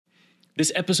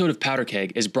This episode of Powder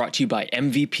Keg is brought to you by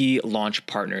MVP Launch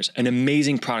Partners, an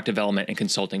amazing product development and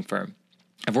consulting firm.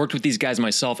 I've worked with these guys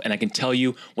myself, and I can tell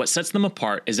you what sets them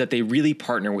apart is that they really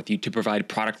partner with you to provide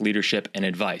product leadership and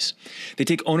advice. They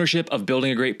take ownership of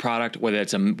building a great product, whether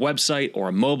it's a website or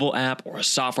a mobile app or a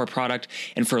software product.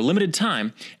 And for a limited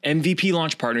time, MVP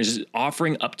Launch Partners is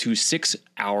offering up to 6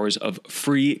 hours of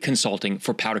free consulting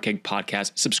for Powder Keg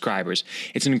Podcast subscribers.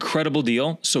 It's an incredible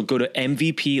deal, so go to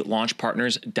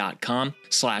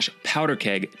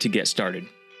mvplaunchpartners.com/powderkeg to get started.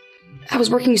 I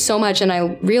was working so much, and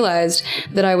I realized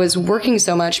that I was working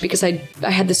so much because I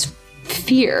had this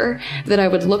fear that I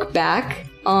would look back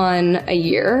on a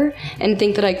year and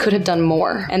think that I could have done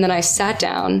more. And then I sat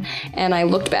down and I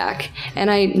looked back and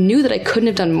I knew that I couldn't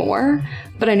have done more,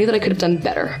 but I knew that I could have done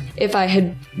better if I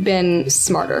had been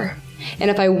smarter. And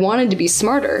if I wanted to be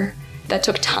smarter, that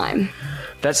took time.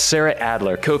 That's Sarah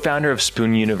Adler, co-founder of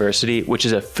Spoon University, which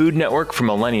is a food network for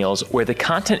millennials where the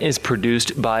content is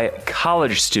produced by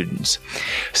college students.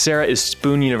 Sarah is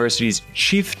Spoon University's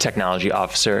chief technology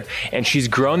officer, and she's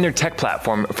grown their tech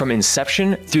platform from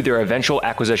inception through their eventual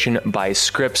acquisition by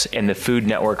Scripps and the Food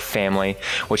Network family,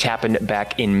 which happened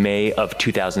back in May of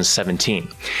 2017.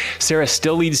 Sarah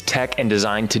still leads tech and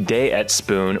design today at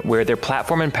Spoon, where their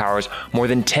platform empowers more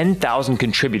than 10,000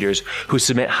 contributors who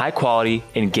submit high-quality,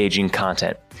 engaging content.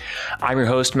 I'm your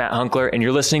host, Matt Hunkler, and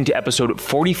you're listening to episode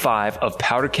 45 of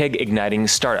Powder Keg Igniting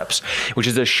Startups, which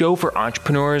is a show for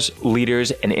entrepreneurs, leaders,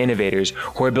 and innovators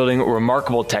who are building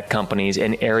remarkable tech companies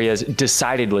in areas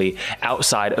decidedly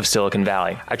outside of Silicon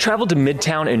Valley. I traveled to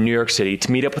Midtown in New York City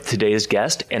to meet up with today's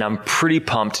guest, and I'm pretty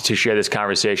pumped to share this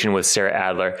conversation with Sarah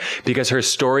Adler because her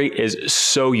story is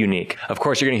so unique. Of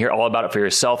course, you're going to hear all about it for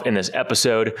yourself in this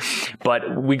episode,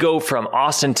 but we go from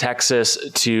Austin, Texas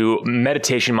to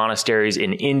meditation monasteries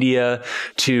in India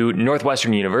to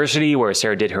Northwestern University, where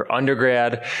Sarah did her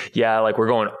undergrad. Yeah, like we're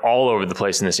going all over the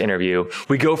place in this interview.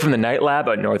 We go from the night lab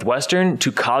at Northwestern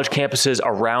to college campuses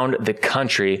around the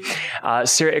country.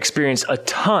 Sarah experienced a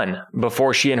ton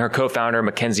before she and her co-founder,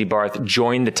 Mackenzie Barth,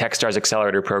 joined the Techstars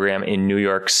Accelerator program in New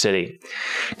York City.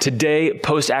 Today,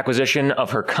 post-acquisition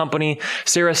of her company,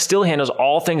 Sarah still handles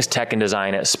all things tech and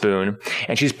design at Spoon,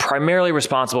 and she's primarily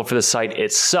responsible for the site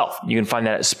itself. You can find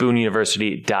that at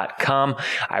spoonuniversity.com.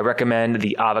 I recommend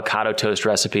the avocado toast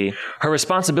recipe. Her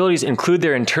responsibilities include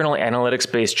their internal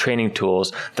analytics-based training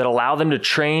tools that allow them to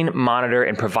train, monitor,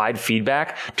 and provide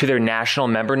feedback to their national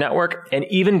member network, and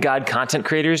even guide content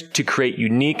creators to create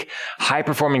unique,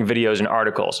 high-performing videos and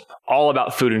articles, all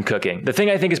about food and cooking. The thing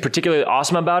I think is particularly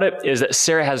awesome about it is that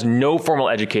Sarah has no formal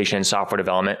education in software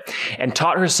development and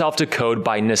taught herself to code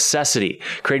by necessity,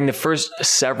 creating the first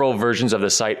several versions of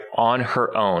the site on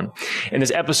her own. In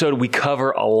this episode, we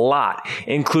cover a lot,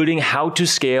 including how to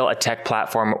scale a tech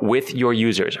platform with your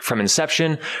users from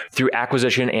inception through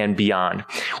acquisition and beyond.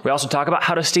 We also talk about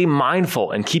how to stay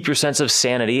mindful and keep your sense of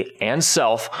sanity and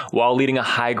self while leading a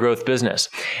high growth business.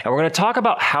 And we're going to talk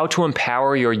about how to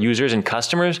empower your users and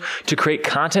customers to create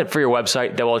content for your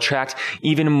website that will attract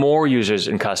even more users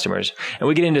and customers. And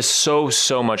we get into so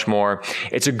much more.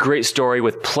 It's a great story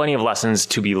with plenty of lessons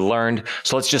to be learned.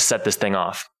 So let's just set this thing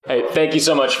off. Hey, thank you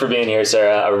so much for being here,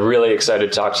 Sarah. I'm really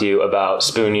excited to talk to you about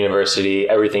Spoon University,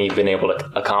 everything you've been able to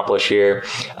accomplish here.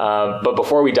 But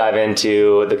before we dive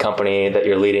into the company that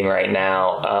you're leading right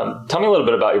now, tell me a little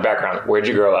bit about your background. Where'd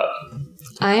you grow up?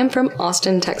 I am from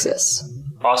Austin, Texas.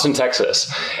 Austin, Texas.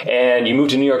 And you moved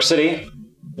to New York City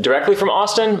directly from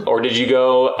Austin, or did you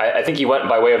go, I think you went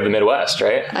by way of the Midwest,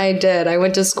 right? I did. I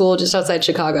went to school just outside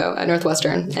Chicago at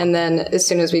Northwestern. And then as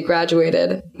soon as we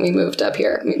graduated, we moved up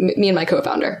here, me and my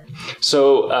co-founder.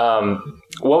 So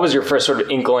what was your first sort of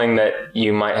inkling that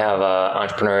you might have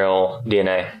entrepreneurial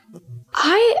DNA?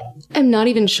 I am not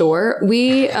even sure.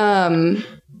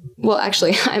 Well,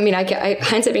 actually, I mean,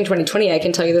 hindsight being 2020, I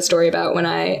can tell you the story about when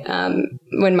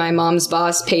my mom's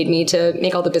boss paid me to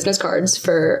make all the business cards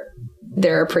for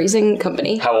their appraising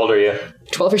company. How old are you?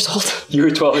 12 years old. You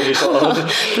were 12 years old.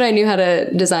 But I knew how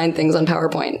to design things on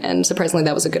PowerPoint, and surprisingly,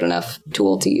 that was a good enough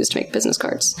tool to use to make business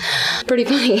cards. Pretty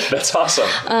funny. That's awesome.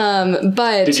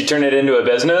 But did you turn it into a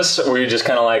business, or were you just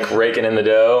kind of like raking in the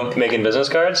dough, making business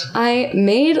cards? I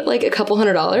made like a couple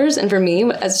 $100s, and for me,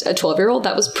 as a 12-year-old,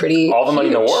 that was pretty all the money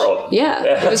in the world. Yeah,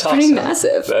 it was pretty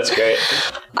massive. That's great.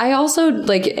 I also,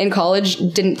 like, in college,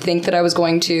 didn't think that I was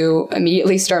going to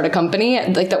immediately start a company.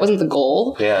 Like, that wasn't the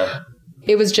goal. Yeah.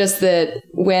 It was just that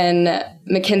when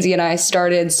Mackenzie and I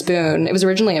started Spoon, it was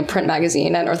originally a print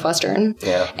magazine at Northwestern.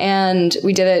 Yeah. And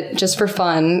we did it just for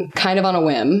fun, kind of on a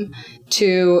whim,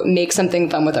 to make something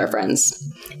fun with our friends.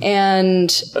 And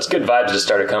that's good vibes to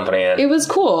start a company in. It was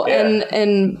cool. Yeah.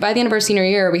 And by the end of our senior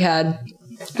year, we had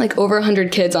like over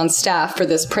 100 kids on staff for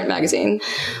this print magazine.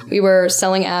 We were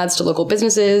selling ads to local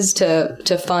businesses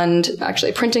to fund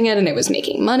actually printing it, and it was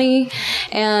making money.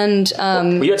 And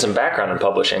you had some background in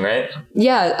publishing, right?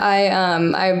 Yeah,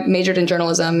 I majored in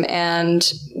journalism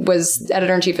and was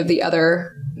editor-in-chief of the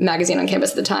other magazine on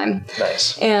campus at the time.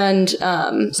 Nice. And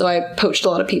so I poached a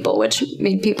lot of people, which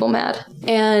made people mad.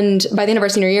 And by the end of our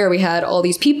senior year, we had all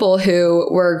these people who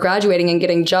were graduating and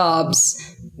getting jobs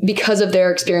because of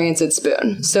their experience at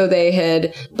Spoon. So they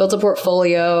had built a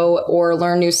portfolio or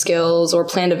learned new skills or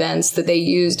planned events that they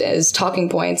used as talking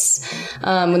points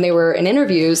when they were in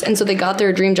interviews. And so they got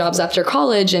their dream jobs after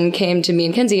college and came to me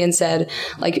and Kenzie and said,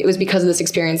 like, it was because of this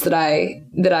experience that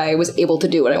I was able to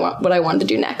do what I wanted to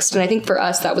do next. And I think for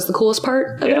us, that was the coolest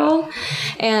part of it all.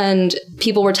 And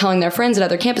people were telling their friends at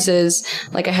other campuses,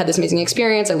 like, I had this amazing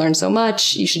experience. I learned so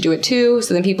much. You should do it too.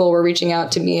 So then people were reaching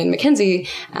out to me and Mackenzie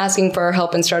asking for our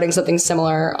help in starting something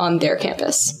similar on their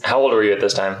campus. How old were you at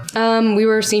this time? We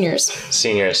were seniors.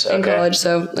 Seniors, okay. In college,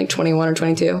 so like 21 or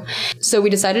 22. So we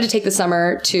decided to take the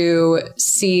summer to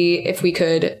see if we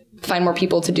could find more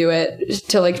people to do it,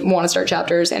 to like want to start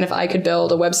chapters, and if I could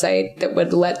build a website that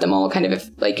would let them all kind of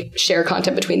like share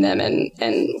content between them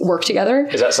and work together.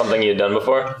 Is that something you'd done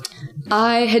before?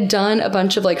 I had done a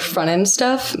bunch of like front end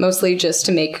stuff, mostly just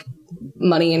to make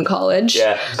money in college.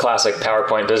 Yeah, classic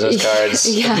PowerPoint business cards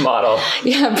model.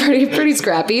 Yeah, pretty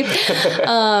scrappy.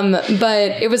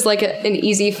 But it was like an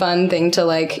easy, fun thing to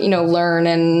like, learn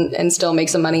and still make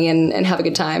some money and have a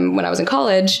good time when I was in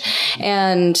college.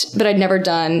 But I'd never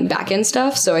done back end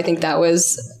stuff. So I think that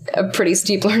was a pretty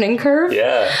steep learning curve.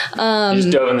 Yeah. You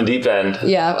just dove in the deep end.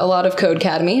 Yeah, a lot of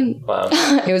Codecademy. Wow.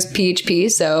 It was PHP,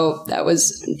 so that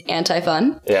was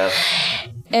anti-fun. Yeah.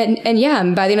 And yeah,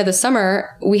 by the end of the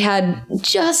summer, we had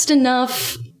just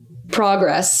enough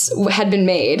progress had been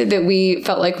made that we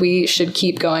felt like we should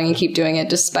keep going and keep doing it,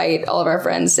 despite all of our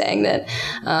friends saying that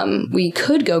we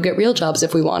could go get real jobs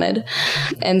if we wanted.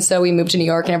 And so we moved to New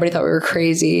York, and everybody thought we were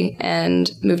crazy,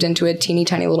 and moved into a teeny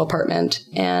tiny little apartment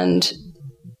and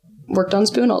worked on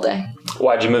Spoon all day.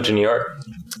 Why'd you move to New York?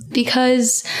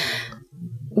 Because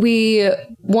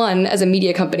one, as a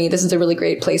media company, this is a really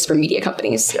great place for media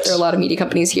companies. Yes. There are a lot of media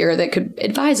companies here that could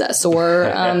advise us or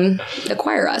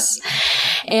acquire us.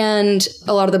 And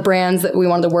a lot of the brands that we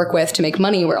wanted to work with to make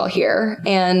money were all here.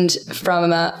 And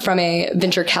from a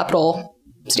venture capital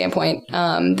standpoint,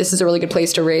 this is a really good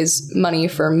place to raise money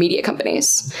for media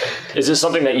companies. Is this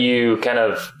something that you kind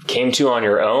of came to on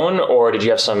your own, or did you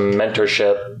have some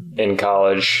mentorship in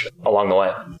college along the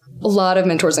way? A lot of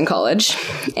mentors in college.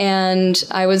 And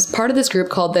I was part of this group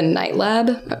called the Knight Lab,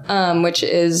 which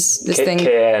is this thing.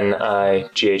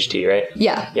 KNIGHT, right?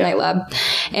 Yeah, Knight Lab.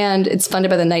 And it's funded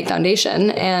by the Knight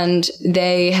Foundation. And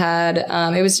they had,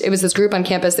 it was this group on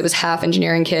campus that was half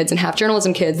engineering kids and half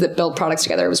journalism kids that built products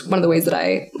together. It was one of the ways that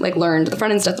I learned the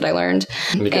front end stuff that I learned.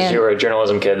 Because you were a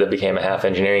journalism kid that became a half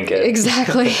engineering kid.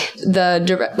 Exactly.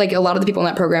 A lot of the people in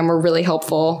that program were really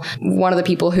helpful. Two of the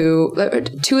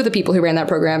people who ran that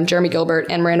program, Jeremy Gilbert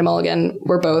and Miranda Mulligan,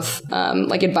 were both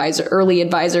early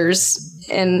advisors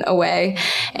in a way,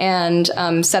 and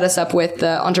set us up with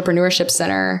the Entrepreneurship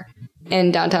Center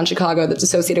in downtown Chicago that's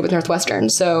associated with Northwestern.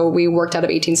 So we worked out of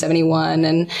 1871,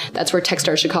 and that's where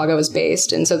Techstars Chicago is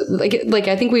based. And so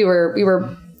I think we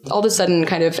were all of a sudden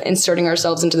kind of inserting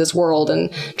ourselves into this world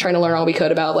and trying to learn all we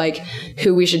could about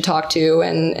who we should talk to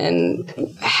and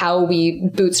how we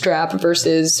bootstrap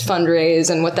versus fundraise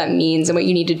and what that means and what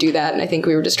you need to do that. And I think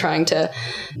we were just trying to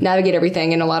navigate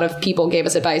everything. And a lot of people gave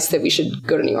us advice that we should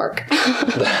go to New York.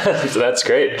 That's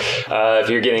great. If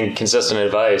you're getting consistent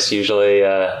advice, usually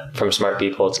from smart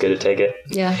people, it's good to take it.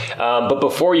 Yeah. But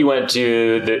before you went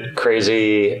to the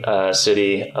crazy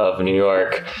city of New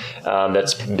York,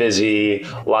 that's busy,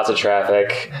 lots of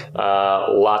traffic,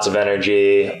 lots of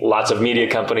energy, lots of media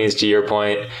companies, to your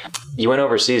point. You went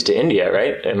overseas to India,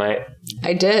 right?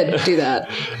 I did do that.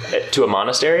 To a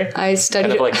monastery? I studied...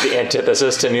 Kind of like the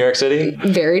antithesis to New York City?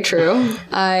 Very true.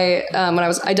 I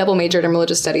double majored in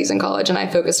religious studies in college, and I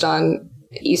focused on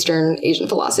Eastern Asian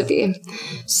philosophy.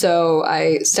 So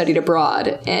I studied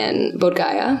abroad in Bodh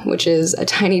Gaya, which is a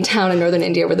tiny town in northern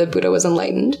India where the Buddha was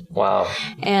enlightened. Wow.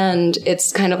 And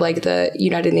it's kind of like the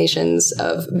United Nations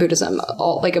of Buddhism.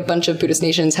 A bunch of Buddhist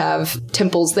nations have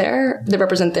temples there that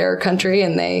represent their country,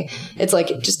 and it's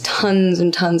just tons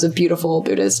and tons of beautiful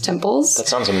Buddhist temples. That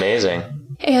sounds amazing.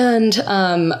 And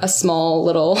a small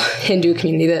little Hindu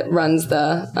community that runs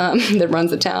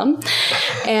the town.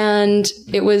 And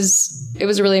it was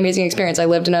a really amazing experience. I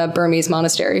lived in a Burmese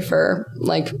monastery for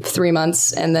 3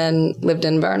 months and then lived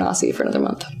in Varanasi for another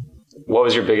month. What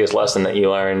was your biggest lesson that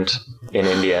you learned in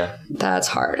India? That's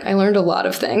hard. I learned a lot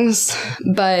of things,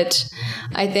 but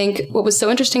I think what was so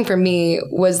interesting for me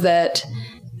was that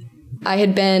I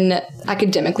had been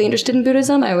academically interested in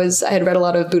Buddhism. I had read a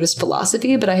lot of Buddhist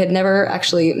philosophy, but I had never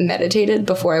actually meditated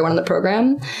before I went on the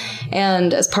program.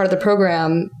 And as part of the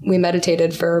program, we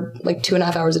meditated for like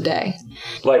 2.5 hours a day.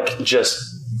 Like just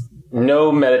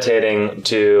no meditating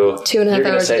to 2.5 you're going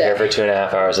to hours sit a day. here for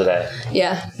 2.5 hours a day.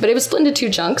 Yeah, but it was split into 2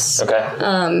 chunks. Okay.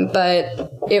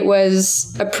 But it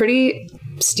was a pretty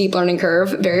steep learning curve,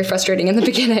 very frustrating in the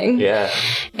beginning. Yeah.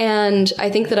 And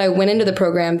I think that I went into the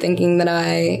program thinking that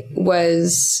I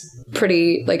was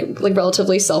pretty like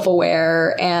relatively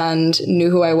self-aware and knew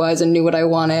who I was and knew what I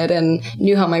wanted and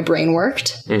knew how my brain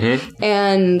worked. Mm-hmm.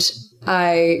 And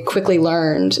I quickly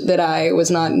learned that I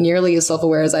was not nearly as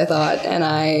self-aware as I thought, and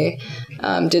I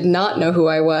did not know who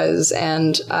I was,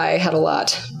 and I had a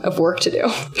lot of work to do.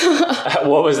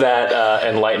 What was that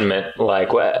enlightenment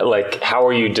like? How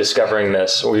were you discovering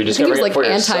this? Were you discovering I think it was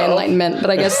like anti-enlightenment,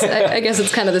 but I guess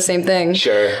it's kind of the same thing.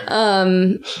 Sure.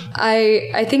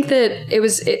 I think that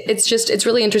it's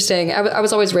really interesting. I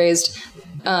was always raised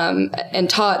and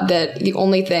taught that the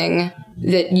only thing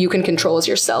that you can control is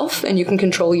yourself, and you can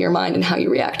control your mind and how you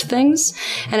react to things.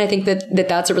 And I think that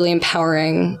that's a really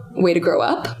empowering way to grow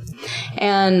up.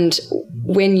 And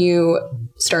when you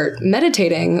start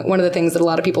meditating, one of the things that a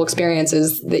lot of people experience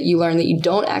is that you learn that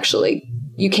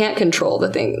you can't control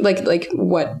the thing,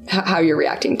 how you're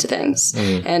reacting to things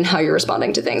and how you're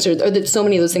responding to things, or that so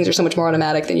many of those things are so much more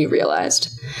automatic than you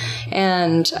realized.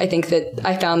 And I think that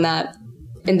I found that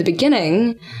in the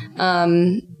beginning,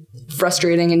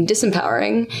 frustrating and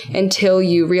disempowering until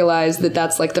you realize that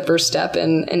that's like the first step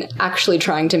in actually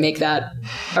trying to make that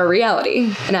a reality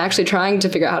and actually trying to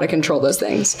figure out how to control those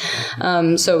things.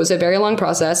 So it was a very long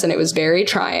process and it was very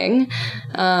trying.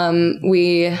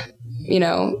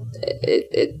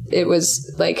 It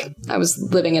was like I was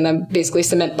living in a basically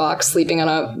cement box, sleeping on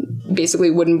a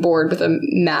basically wooden board with a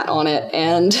mat on it.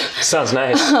 And sounds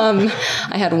nice.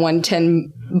 I had one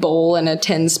tin bowl and a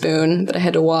tin spoon that I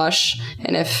had to wash.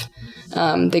 And if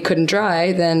they couldn't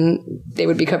dry, then they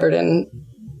would be covered in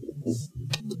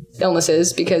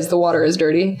illnesses because the water is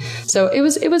dirty. So it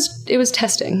was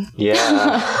testing.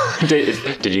 Yeah.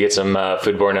 Did you get some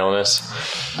foodborne illness?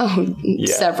 Oh,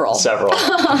 yeah, several. So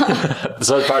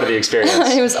that's part of the experience.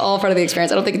 It was all part of the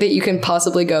experience. I don't think that you can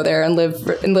possibly go there and live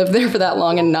there for that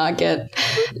long and not get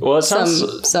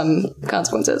some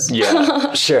consequences.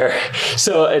 Yeah, sure.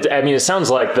 So it sounds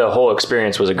like the whole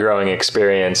experience was a growing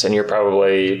experience, and you're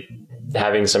probably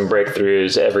having some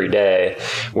breakthroughs every day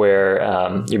where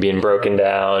you're being broken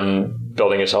down,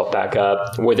 building yourself back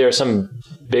up. Were there some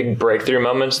big breakthrough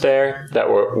moments there that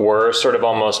were sort of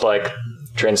almost like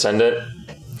transcendent?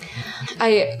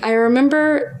 I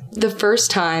remember the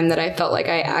first time that I felt like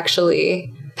I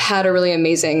actually had a really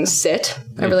amazing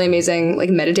a really amazing like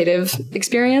meditative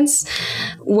experience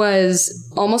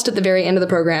was almost at the very end of the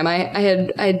program. I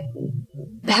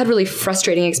had really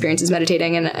frustrating experiences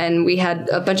meditating, and we had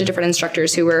a bunch of different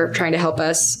instructors who were trying to help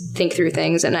us think through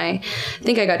things. And I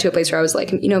think I got to a place where I was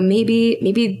like,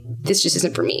 maybe this just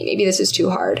isn't for me. Maybe this is too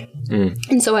hard.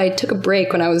 And so I took a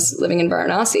break when I was living in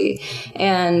Varanasi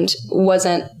and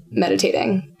wasn't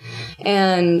meditating.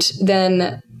 And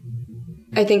then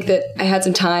I think that I had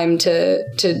some time to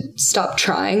stop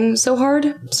trying so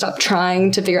hard, stop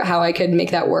trying to figure out how I could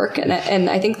make that work. And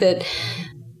I think that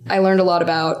I learned a lot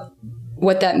about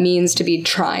what that means to be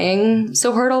trying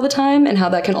so hard all the time and how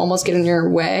that can almost get in your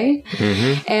way.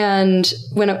 Mm-hmm. And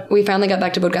when we finally got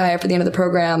back to Bodh Gaya for the end of the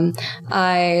program,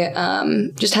 I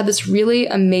just had this really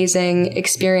amazing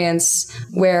experience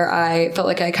where I felt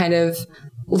like I kind of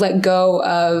let go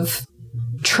of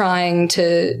trying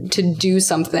to do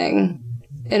something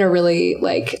in a really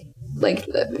like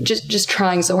just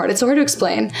trying so hard. It's so hard to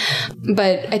explain,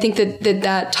 but I think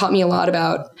that taught me a lot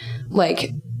about like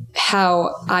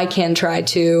how I can try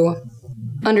to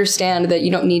understand that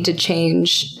you don't need to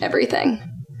change everything.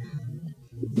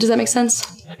 Does that make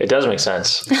sense? It does make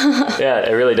sense. Yeah,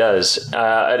 it really does.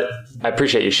 I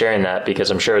appreciate you sharing that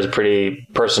because I'm sure it's a pretty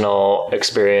personal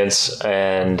experience,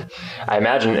 and I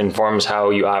imagine it informs how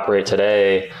you operate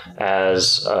today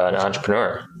as an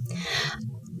entrepreneur.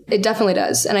 It definitely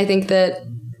does. And I think that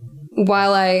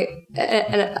while I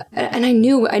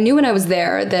knew when I was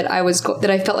there that I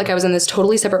felt like I was in this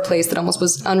totally separate place that almost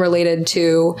was unrelated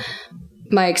to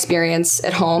my experience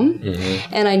at home.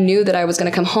 Mm-hmm. And I knew that I was going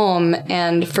to come home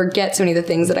and forget so many of the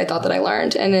things that I thought that I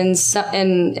learned. And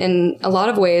in a lot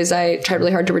of ways, I tried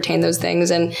really hard to retain those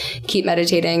things and keep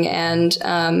meditating and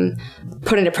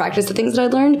put into practice the things that I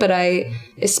learned. But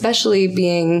especially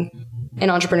being an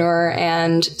entrepreneur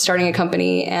and starting a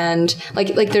company, and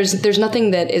like there's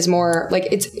nothing that is more like,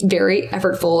 it's very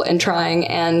effortful and trying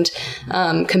and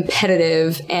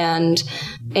competitive and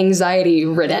anxiety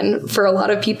ridden for a lot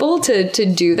of people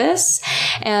to do this.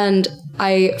 And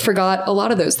I forgot a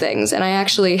lot of those things. And I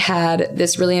actually had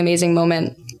this really amazing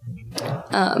moment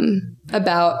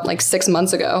about like 6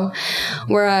 months ago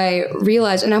where I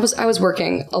realized, and I was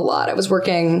working a lot. I was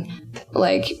working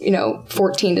like,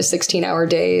 14 to 16 hour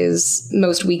days,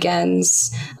 most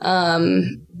weekends.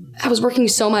 I was working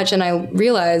so much, and I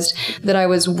realized that I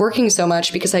was working so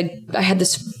much because I had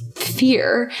this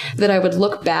fear that I would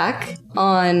look back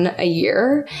on a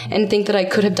year and think that I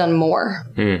could have done more.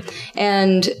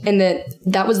 And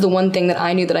that was the one thing that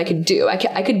I knew that I could do. I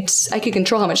could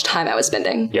control how much time I was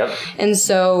spending. Yep. And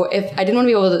so if I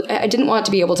didn't want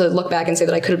to be able to look back and say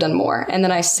that I could have done more. And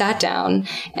then I sat down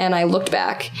and I looked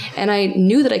back and I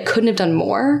knew that I couldn't have done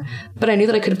more, but I knew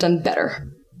that I could have done better.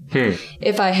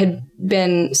 If I had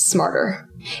been smarter.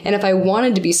 And if I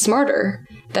wanted to be smarter,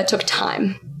 that took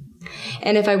time.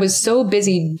 And if I was so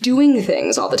busy doing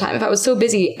things all the time, if I was so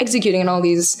busy executing on all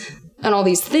these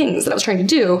things that I was trying to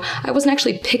do, I wasn't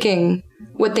actually picking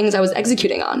what things I was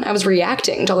executing on. I was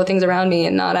reacting to all the things around me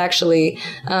and not actually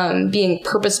being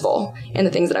purposeful in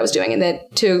the things that I was doing. And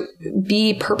that to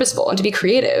be purposeful and to be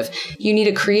creative, you need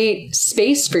to create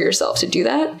space for yourself to do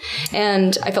that.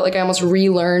 And I felt like I almost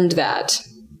relearned that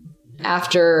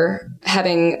after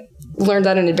having learned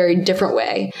that in a very different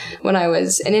way when I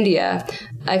was in India.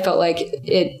 I felt like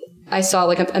I saw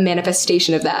like a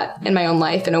manifestation of that in my own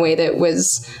life in a way that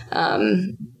was,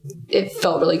 it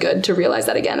felt really good to realize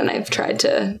that again. And I've tried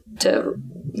to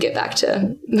get back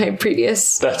to my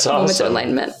previous moments of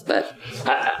enlightenment. But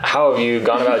how have you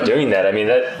gone about doing that? I mean,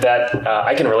 that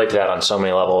I can relate to that on so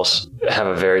many levels. I have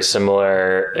a very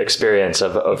similar experience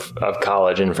of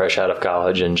college and fresh out of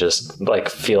college, and just like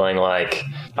feeling like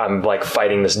I'm like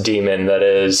fighting this demon that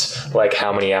is like,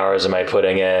 how many hours am I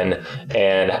putting in,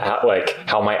 and how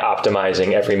am I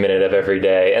optimizing every minute of every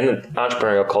day? And the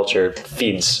entrepreneurial culture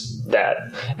feeds that.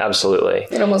 Absolutely.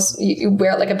 It almost, you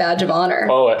wear it like a badge of honor.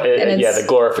 Oh, the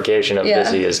glorification of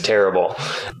busy is terrible.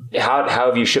 How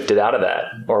have you shifted out of that?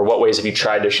 Or what ways have you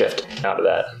tried to shift out of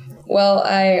that? Well,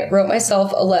 I wrote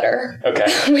myself a letter. Okay.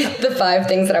 With the 5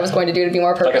 things that I was going to do to be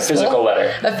more purposeful. Like a physical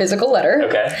letter. A physical letter.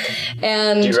 Okay.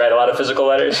 And do you write a lot of physical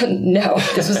letters? No,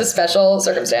 this was a special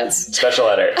circumstance. Special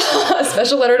letter. A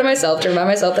special letter to myself to remind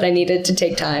myself that I needed to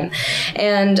take time.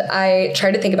 And I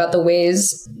tried to think about the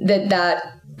ways that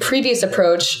previous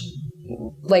approach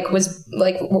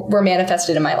were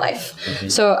manifested in my life. Mm-hmm.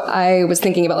 So I was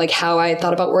thinking about like how I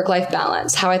thought about work-life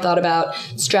balance, how I thought about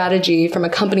strategy from a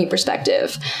company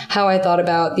perspective, how I thought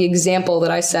about the example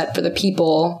that I set for the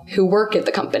people who work at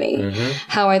the company, mm-hmm.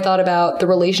 how I thought about the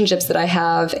relationships that I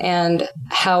have and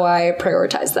how I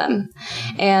prioritize them,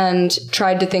 and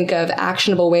tried to think of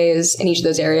actionable ways in each of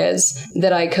those areas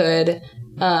that I could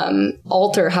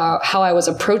alter how I was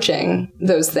approaching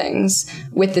those things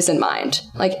with this in mind.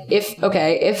 Like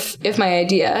if my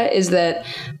idea is that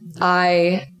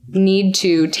I need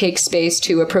to take space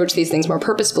to approach these things more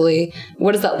purposefully,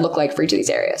 what does that look like for each of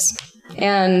these areas?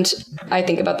 And I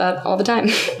think about that all the time.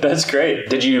 That's great.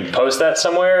 Did you post that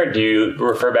somewhere? Do you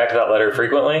refer back to that letter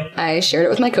frequently? I shared it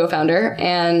with my co-founder,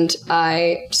 and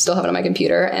I still have it on my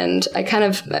computer. And I kind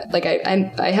of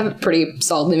I have it pretty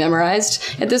solidly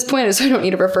memorized at this point, so I don't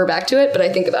need to refer back to it, but I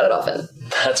think about it often.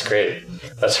 That's great.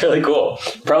 That's really cool.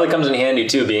 Probably comes in handy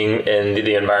too, being in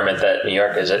the environment that New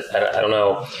York is. I don't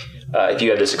know if you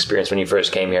had this experience when you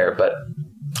first came here, but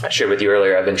I shared with you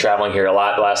earlier, I've been traveling here a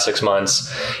lot the last 6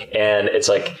 months, and it's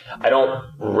like I don't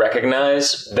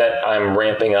recognize that I'm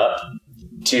ramping up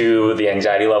to the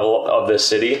anxiety level of this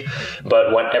city.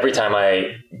 But every time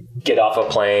I get off a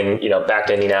plane, back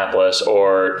to Indianapolis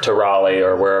or to Raleigh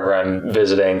or wherever I'm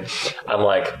visiting, I'm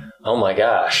like, oh my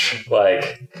gosh,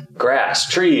 like grass,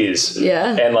 trees.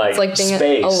 Yeah. And like, it's like being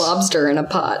space. A lobster in a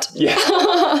pot. Yeah,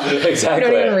 exactly.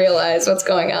 You don't even realize what's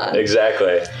going on.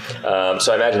 Exactly.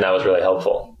 So I imagine that was really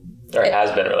helpful, or it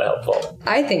has been really helpful.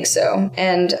 I think so.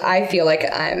 And I feel like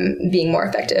I'm being more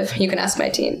effective. You can ask my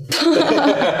team.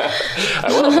 I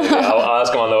will. I'll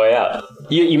ask them on the way out.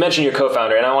 You mentioned your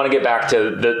co-founder, and I want to get back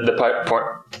to the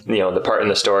part in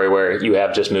the story where you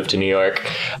have just moved to New York,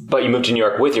 but you moved to New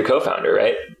York with your co-founder,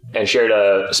 right? And shared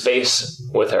a space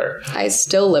with her. I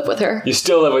still live with her. You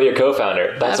still live with your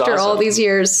co-founder. That's After awesome. all these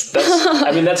years.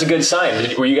 That's a good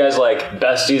sign. Were you guys like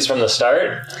besties from the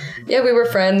start? Yeah, we were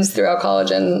friends throughout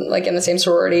college and like in the same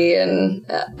sorority, and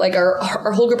like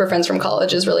our whole group of friends from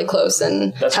college is really close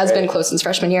and has been close since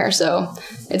freshman year. So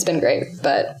it's been great.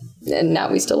 But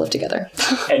now we still live together.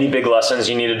 Any big lessons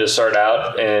you needed to sort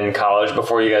out in college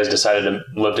before you guys decided to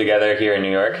live together here in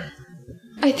New York?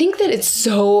 I think that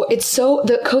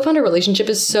the co-founder relationship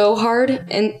is so hard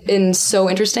and so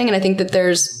interesting. And I think that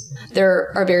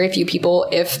there are very few people,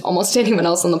 if almost anyone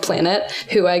else on the planet,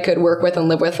 who I could work with and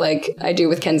live with like I do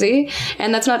with Kenzie.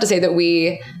 And that's not to say that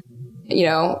we,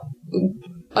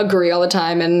 agree all the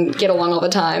time and get along all the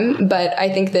time. But I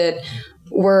think that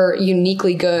we're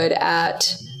uniquely good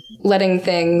at letting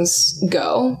things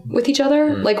go with each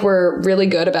other. Like we're really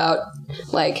good about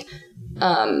like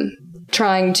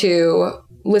trying to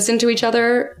listen to each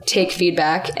other, take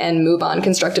feedback, and move on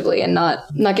constructively and not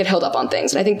get held up on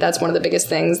things. And I think that's one of the biggest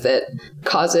things that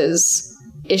causes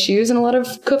issues in a lot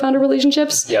of co-founder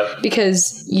relationships. Yep.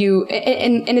 Because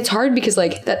and it's hard because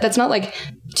like that's not like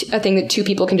a thing that two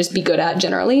people can just be good at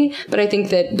generally. But I think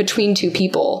that between two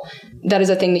people, that is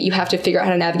a thing that you have to figure out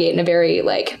how to navigate in a very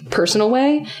like personal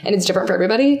way. And it's different for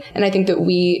everybody. And I think that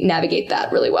we navigate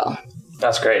that really well.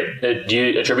 That's great. Do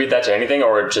you attribute that to anything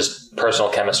or just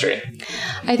personal chemistry?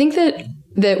 I think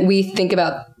that we think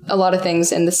about a lot of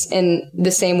things in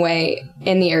the same way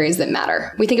in the areas that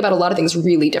matter. We think about a lot of things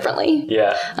really differently.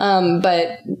 Yeah.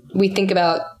 But we think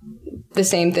about the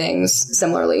same things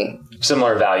similarly.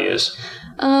 Similar values.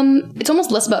 It's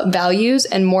almost less about values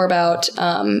and more about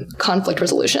conflict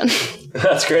resolution.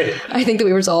 That's great. I think that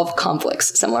we resolve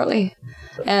conflicts similarly.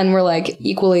 And we're like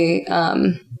equally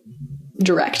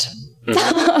direct.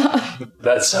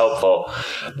 That's helpful.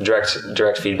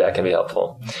 Direct feedback can be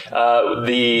helpful.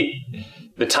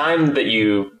 The time that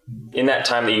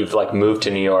you've like moved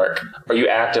to New York, are you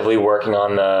actively working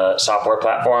on the software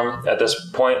platform at this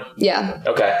point? Yeah.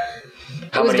 Okay.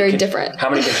 It was very different. How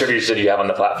many contributors did you have on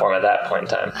the platform at that point in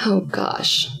time? Oh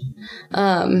gosh.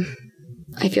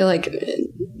 I feel like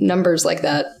numbers like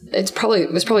that, it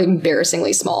was probably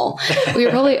embarrassingly small. We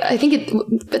were probably, I think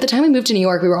at the time we moved to New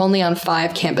York, we were only on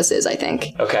 5 campuses, I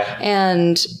think. Okay.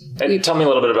 And tell me a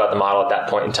little bit about the model at that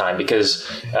point in time, because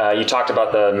you talked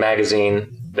about the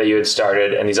magazine that you had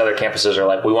started, and these other campuses are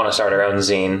like, we want to start our own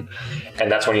zine. And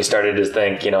that's when you started to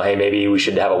think, hey, maybe we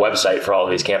should have a website for all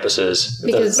of these campuses.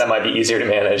 Because that might be easier to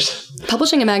manage.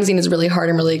 Publishing a magazine is really hard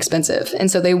and really expensive. And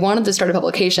so they wanted to start a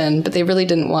publication, but they really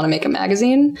didn't want to make a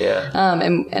magazine. Yeah.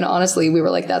 And honestly, we were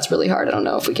like, that's really hard. I don't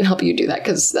know if we can help you do that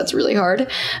because that's really hard.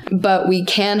 But we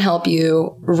can help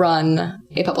you run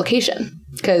a publication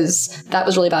because that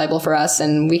was really valuable for us.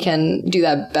 And we can do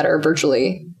that better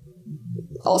virtually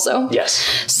also. Yes.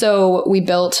 So we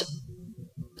built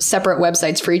separate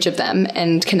websites for each of them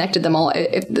and connected them all.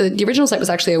 The original site was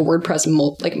actually a WordPress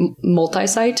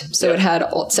multi-site. So It had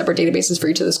all separate databases for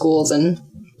each of the schools, and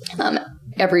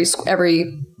every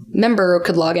member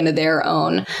could log into their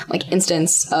own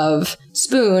instance of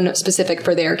Spoon specific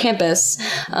for their campus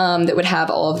that would have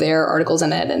all of their articles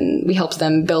in it. And we helped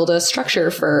them build a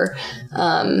structure for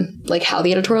how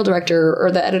the editorial director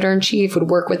or the editor-in-chief would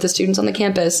work with the students on the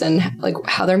campus, and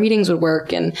how their meetings would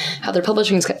work, and how their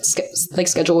publishing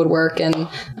schedule would work, and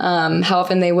how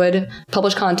often they would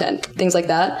publish content, things like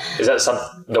that. Is that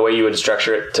the way you would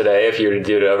structure it today if you were to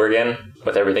do it over again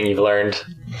with everything you've learned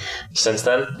since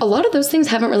then? A lot of those things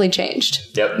haven't really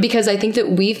changed. Yep. Because I think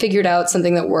that we figured out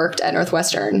something that worked at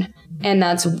Northwestern, and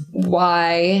that's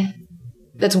why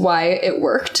it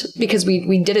worked, because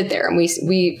we did it there, and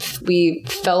we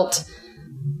felt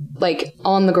like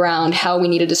on the ground how we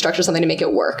needed to structure something to make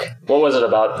it work. What was it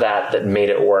about that made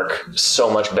it work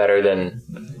so much better than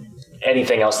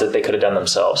anything else that they could have done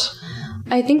themselves?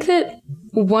 I think that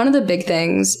one of the big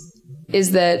things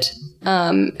is that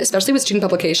especially with student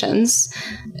publications,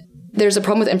 there's a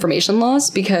problem with information loss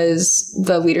because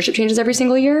the leadership changes every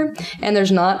single year, and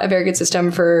there's not a very good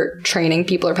system for training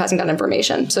people or passing down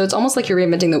information. So it's almost like you're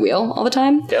reinventing the wheel all the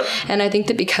time. Yep. And I think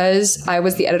that because I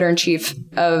was the editor-in-chief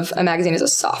of a magazine as a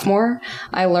sophomore,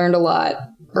 I learned a lot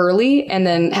early and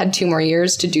then had 2 more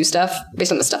years to do stuff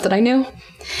based on the stuff that I knew.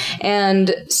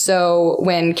 And so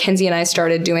when Kenzie and I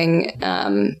started doing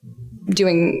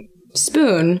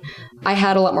Spoon, I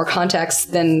had a lot more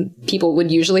context than people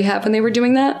would usually have when they were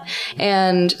doing that.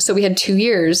 And so we had 2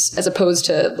 years, as opposed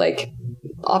to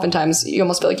oftentimes you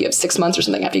almost feel like you have 6 months or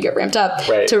something after you get ramped up,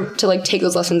 right, to take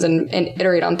those lessons and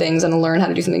iterate on things and learn how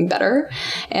to do something better.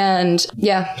 And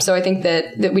yeah, so I think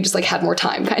that we just had more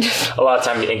time, kind of. A lot of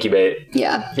time to incubate.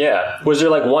 Yeah. Yeah. Was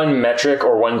there one metric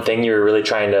or one thing you were really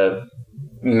trying to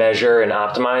measure and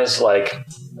optimize?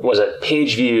 Was it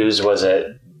page views? Was it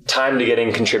time to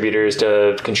getting contributors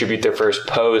to contribute their first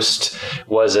post?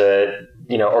 Was it,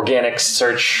 organic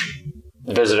search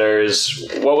visitors?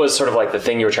 What was sort of the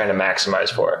thing you were trying to maximize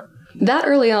for? That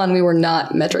early on, we were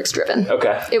not metrics driven.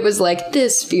 Okay. It was like,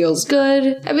 this feels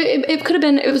good. I mean, it could have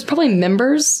been, it was probably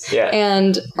members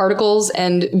and articles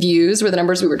and views were the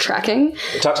numbers we were tracking.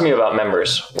 Talk to me about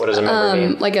members. What does a member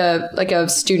mean? Like a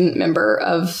student member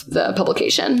of the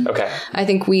publication. Okay. I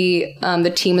think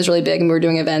the team was really big and we were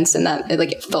doing events and that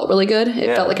it felt really good.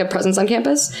 It felt like a presence on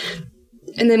campus.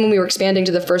 And then when we were expanding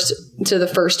to the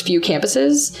first few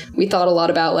campuses, we thought a lot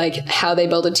about like how they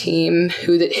build a team,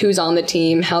 who's on the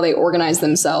team, how they organize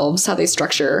themselves, how they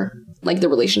structure like the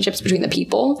relationships between the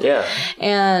people. Yeah.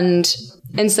 And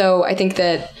so I think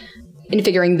that in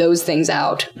figuring those things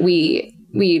out, we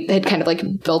had kind of like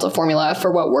built a formula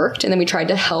for what worked. And then we tried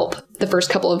to help the first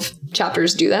couple of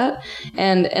chapters do that.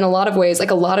 And in a lot of ways,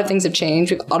 like a lot of things have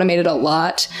changed. We've automated a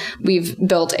lot. We've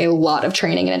built a lot of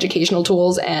training and educational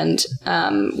tools. And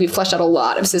we've fleshed out a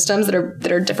lot of systems that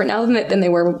are different now than they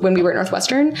were when we were at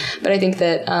Northwestern. But I think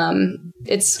that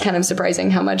it's kind of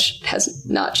surprising how much has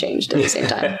not changed at the same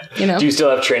time. You know? Do you still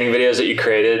have training videos that you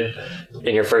created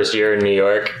in your first year in New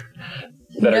York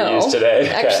that are used today?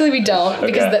 Actually, we don't,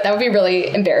 because that would be really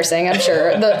embarrassing, I'm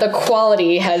sure. The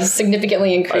quality has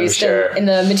significantly increased in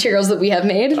the materials that we have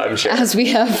made as we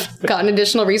have gotten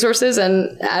additional resources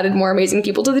and added more amazing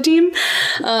people to the team.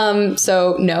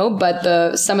 So no,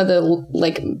 but some of the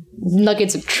like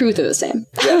nuggets of truth are the same.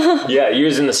 Yeah,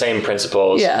 using the same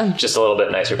principles, just a little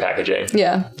bit nicer packaging.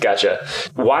 Yeah. Gotcha.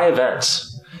 Why events?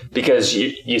 Because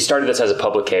you started this as a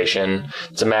publication.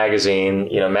 It's a magazine.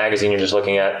 Magazine, you're just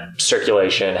looking at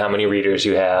circulation, how many readers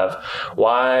you have.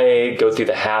 Why go through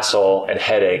the hassle and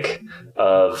headache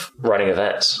of running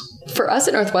events? For us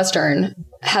at Northwestern,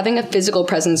 having a physical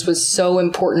presence was so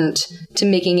important to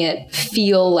making it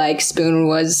feel like Spoon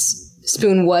was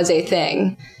a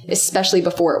thing, especially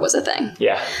before it was a thing.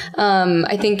 Yeah.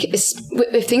 I think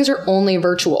if things are only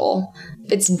virtual,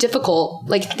 it's difficult.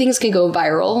 Like, things can go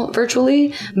viral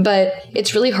virtually, but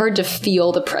it's really hard to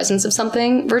feel the presence of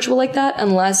something virtual like that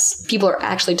unless people are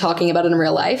actually talking about it in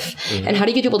real life. Mm-hmm. And how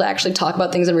do you get people to actually talk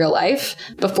about things in real life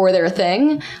before they're a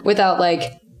thing without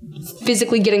like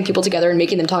physically getting people together and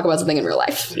making them talk about something in real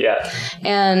life? Yeah.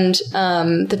 And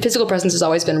the physical presence has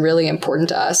always been really important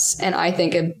to us. And I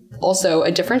think also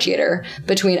a differentiator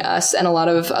between us and a lot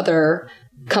of other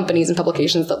companies and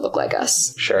publications that look like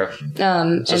us. Sure.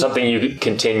 So something you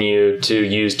continue to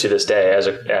use to this day as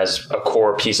a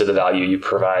core piece of the value you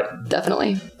provide.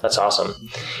 Definitely. That's awesome.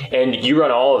 And you run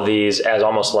all of these as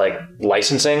almost like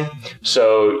licensing.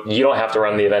 So you don't have to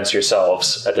run the events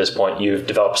yourselves at this point. You've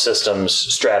developed systems,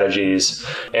 strategies,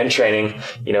 and training,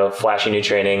 flashy new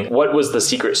training. What was the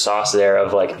secret sauce there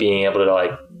of like being able to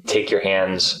like take your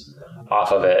hands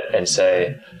off of it and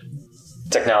say,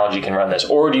 technology can run this?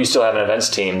 Or do you still have an events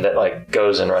team that like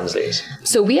goes and runs these?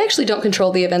 So we actually don't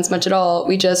control the events much at all.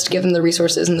 We just give them the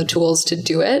resources and the tools to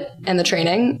do it and the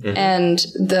training and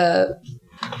the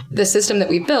system that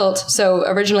we built. So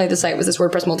originally the site was this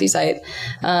WordPress multi-site.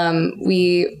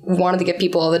 We wanted to give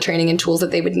people all the training and tools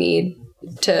that they would need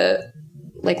to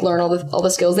like learn all the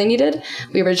skills they needed.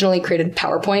 We originally created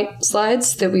PowerPoint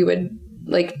slides that we would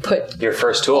like put your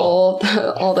first tool,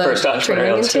 all the first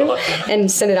training into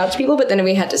and send it out to people. But then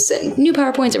we had to send new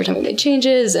PowerPoints every time we made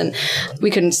changes, and we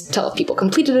couldn't tell if people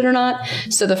completed it or not.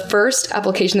 So the first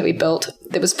application that we built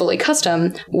that was fully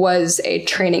custom was a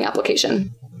training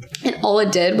application. And all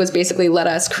it did was basically let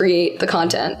us create the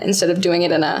content instead of doing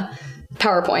it in a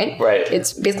PowerPoint. Right.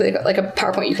 It's basically like a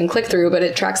PowerPoint you can click through, but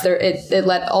it tracks it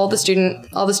let all the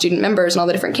student members and all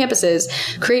the different campuses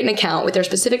create an account with their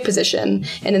specific position,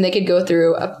 and then they could go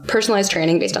through a personalized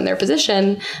training based on their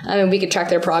position. And we could track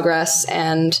their progress,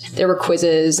 and there were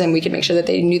quizzes, and we could make sure that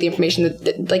they knew the information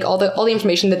that like all the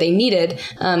information that they needed,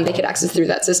 they could access through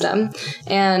that system.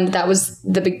 And that was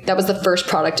the first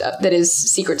product that is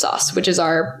Secret Sauce, which is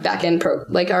our backend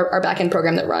our backend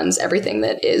program that runs everything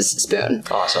that is Spoon.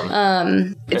 Awesome.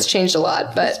 It's changed a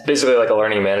lot, but it's basically like a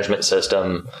learning management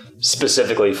system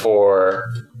specifically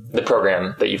for the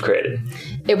program that you've created.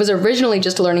 It was originally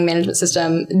just a learning management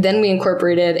system. Then we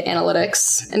incorporated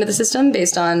analytics into the system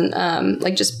based on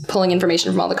like just pulling information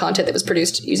from all the content that was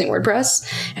produced using WordPress.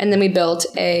 And then we built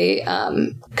a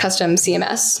custom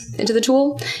CMS into the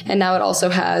tool. And now it also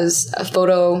has a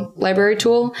photo library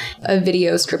tool, a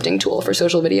video scripting tool for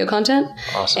social video content.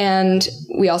 Awesome. And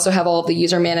we also have all of the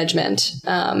user management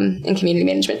and community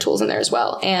management tools in there as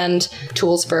well. And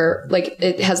tools for like,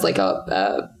 it has like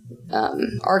a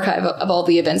archive of all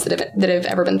the events that have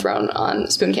ever been thrown on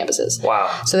Spoon campuses.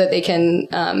 Wow. So that they can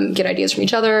get ideas from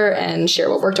each other and share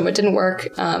what worked and what didn't work.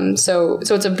 So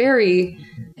it's a very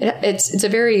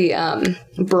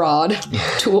broad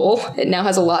tool. It now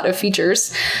has a lot of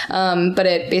features, but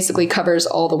it basically covers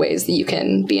all the ways that you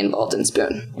can be involved in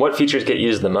Spoon. What features get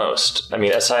used the most? I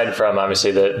mean, aside from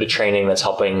obviously the training that's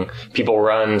helping people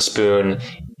run Spoon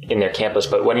in their campus,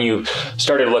 but when you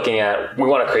started looking at, we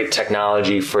want to create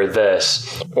technology for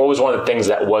this, what was one of the things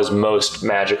that was most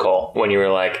magical when you were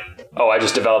like, oh, I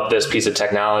just developed this piece of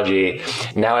technology,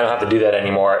 now I don't have to do that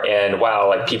anymore, and wow,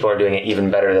 like people are doing it even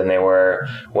better than they were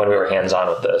when we were hands-on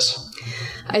with this?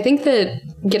 I think that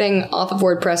getting off of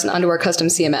WordPress and onto our custom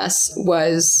CMS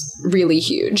was really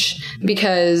huge,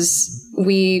 because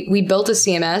we built a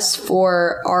CMS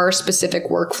for our specific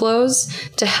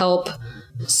workflows to help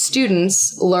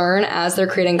students learn as they're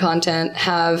creating content,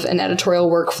 have an editorial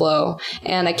workflow,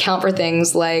 and account for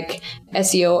things like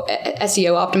SEO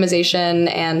optimization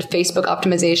and Facebook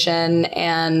optimization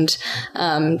and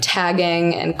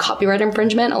tagging and copyright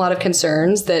infringement, a lot of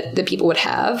concerns that people would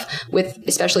have with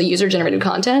especially user-generated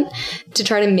content, to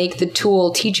try to make the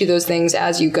tool teach you those things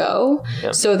as you go.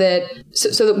 Yep. so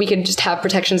that we can just have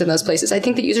protections in those places. I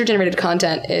think that user-generated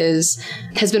content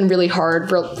has been really hard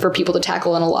for people to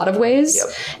tackle in a lot of ways. Yep.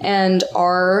 And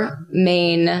our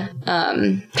main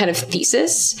kind of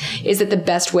thesis is that the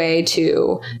best way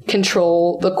to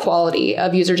control the quality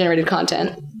of user-generated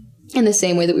content in the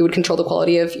same way that we would control the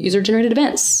quality of user-generated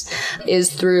events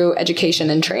is through education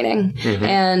and training. Mm-hmm.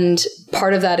 And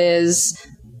part of that is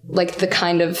like the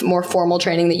kind of more formal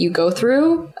training that you go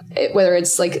through, whether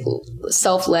it's like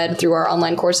self-led through our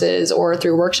online courses or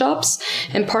through workshops.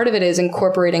 And part of it is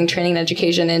incorporating training and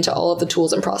education into all of the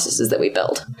tools and processes that we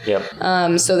build.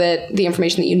 Yep. So that the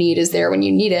information that you need is there when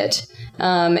you need it.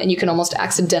 And you can almost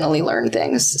accidentally learn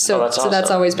things. So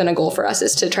that's always been a goal for us,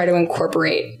 is to try to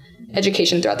incorporate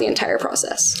education throughout the entire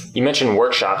process. You mentioned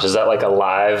workshops. Is that like a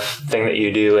live thing that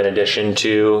you do in addition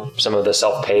to some of the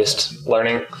self-paced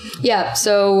learning? Yeah.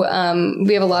 So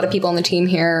we have a lot of people on the team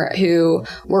here who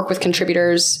work with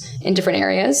contributors in different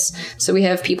areas. So we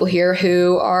have people here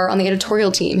who are on the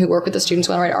editorial team who work with the students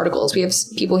who want to write articles. We have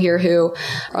people here who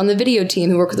are on the video team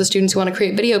who work with the students who want to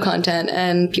create video content,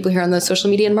 and people here on the social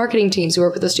media and marketing teams who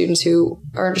work with the students who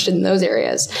are interested in those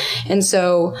areas. And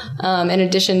so in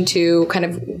addition to kind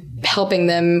of helping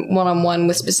them one-on-one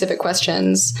with specific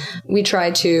questions, we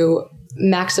try to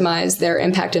maximize their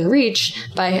impact and reach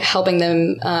by helping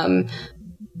them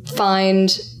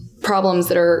find problems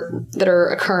that are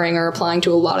occurring or applying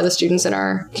to a lot of the students in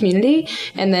our community,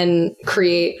 and then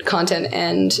create content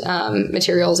and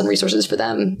materials and resources for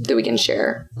them that we can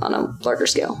share on a larger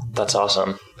scale. That's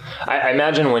awesome. I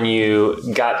imagine when you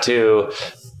got to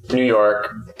New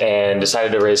York and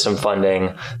decided to raise some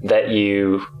funding that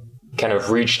you kind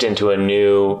of reached into it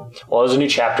was a new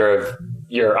chapter of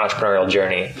your entrepreneurial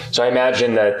journey. So I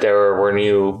imagine that there were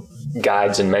new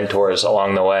guides and mentors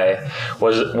along the way.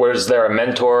 Was there a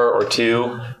mentor or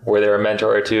two? Were there a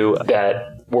mentor or two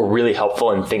that were really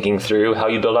helpful in thinking through how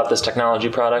you build out this technology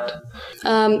product?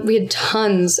 We had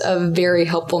tons of very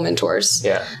helpful mentors.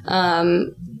 Yeah.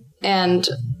 And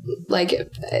like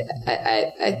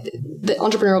the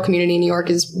entrepreneurial community in New York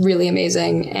is really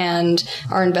amazing, and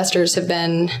our investors have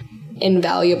been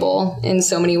invaluable in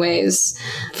so many ways.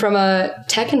 From a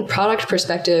tech and product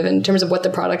perspective, in terms of what the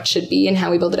product should be and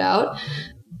how we build it out,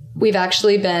 we've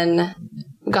actually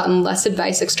gotten less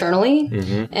advice externally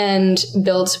and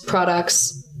built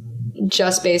products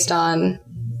just based on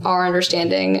our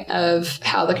understanding of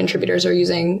how the contributors are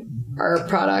using our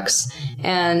products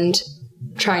and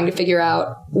trying to figure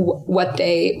out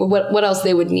what else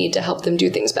they would need to help them do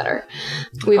things better.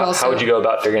 How would you go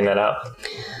about figuring that out?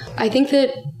 I think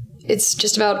that it's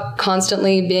just about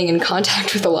constantly being in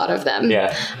contact with a lot of them.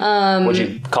 Yeah. Would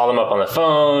you call them up on the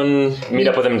phone, meet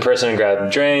up with them in person and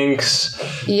grab drinks?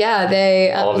 Yeah,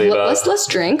 less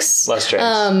drinks. Less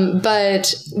drinks.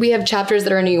 But we have chapters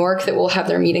that are in New York that will have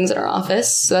their meetings in our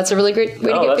office. So that's a really great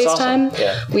way to get FaceTime.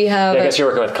 Awesome. Yeah. I guess you're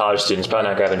working with college students, probably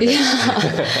not grabbing drinks.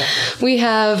 Yeah. We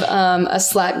have a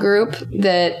Slack group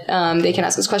that they can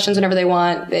ask us questions whenever they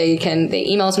want. They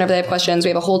email us whenever they have questions. We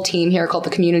have a whole team here called the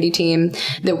community team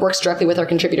that works directly with our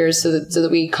contributors so that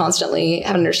we constantly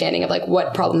have an understanding of like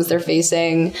what problems they're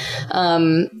facing,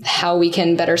 how we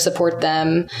can better support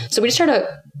them. So we just try to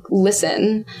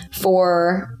listen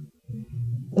for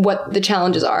what the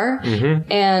challenges are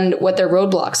and what their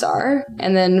roadblocks are,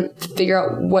 and then figure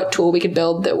out what tool we could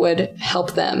build that would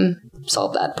help them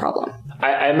solve that problem.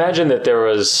 I imagine that there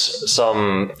was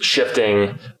some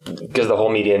shifting because the whole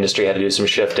media industry had to do some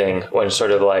shifting when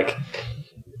sort of like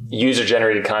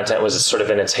user-generated content was sort of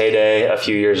in its heyday a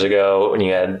few years ago when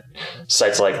you had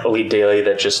sites like Elite Daily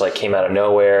that just like came out of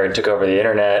nowhere and took over the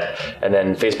internet, and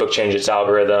then Facebook changed its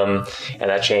algorithm, and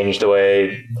that changed the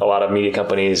way a lot of media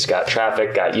companies got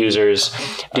traffic, got users.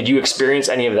 Did you experience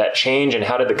any of that change, and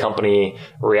how did the company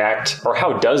react, or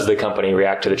how does the company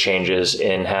react to the changes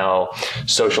in how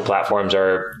social platforms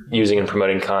are using and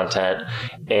promoting content,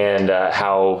 and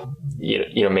how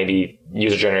maybe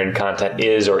user-generated content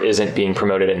is or isn't being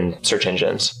promoted in search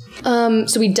engines?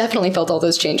 So we definitely felt all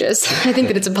those changes. I think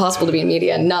that it's impossible to be in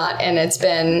media and not, and it's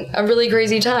been a really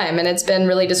crazy time, and it's been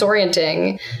really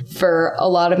disorienting for a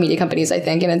lot of media companies, I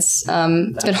think, and it's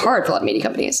been hard for a lot of media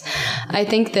companies. I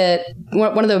think that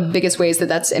one of the biggest ways that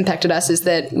that's impacted us is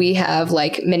that we have,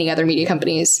 like many other media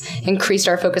companies, increased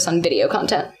our focus on video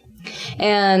content.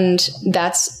 And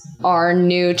that's our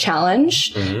new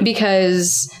challenge,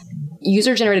 because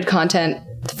user-generated content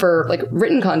for like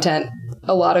written content,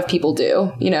 a lot of people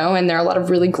do, and there are a lot of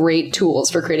really great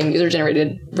tools for creating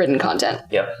user-generated written content.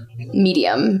 Yep.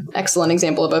 Medium, excellent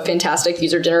example of a fantastic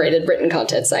user-generated written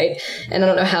content site. And I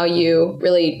don't know how you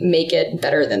really make it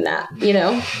better than that,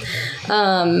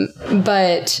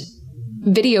 But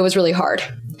video is really hard.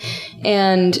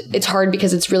 And it's hard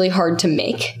because it's really hard to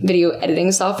make. Video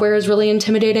editing software is really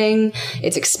intimidating.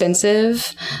 It's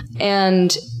expensive.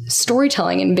 And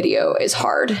storytelling in video is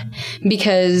hard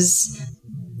because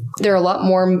there are a lot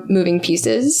more moving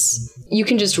pieces. You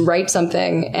can just write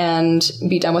something and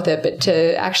be done with it, but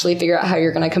to actually figure out how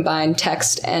you're going to combine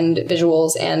text and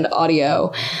visuals and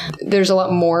audio, there's a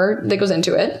lot more that goes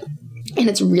into it. And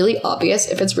it's really obvious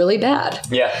if it's really bad.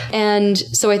 Yeah. And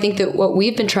so I think that what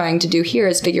we've been trying to do here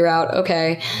is figure out,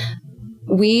 okay,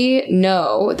 we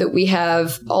know that we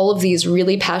have all of these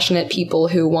really passionate people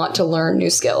who want to learn new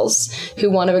skills,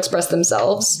 who want to express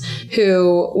themselves,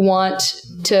 who want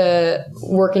to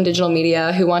work in digital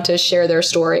media, who want to share their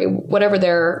story, whatever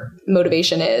their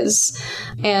motivation is.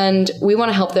 And we want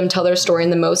to help them tell their story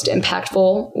in the most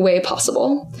impactful way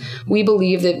possible. We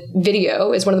believe that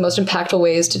video is one of the most impactful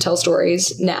ways to tell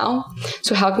stories now.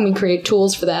 So how can we create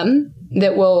tools for them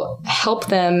that will help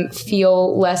them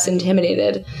feel less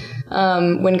intimidated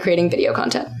when creating video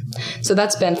content? So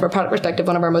that's been, from a product perspective,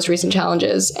 one of our most recent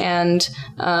challenges. And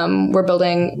we're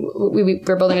building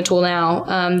a tool now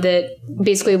that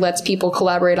basically lets people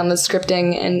collaborate on the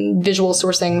scripting and visual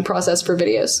sourcing process for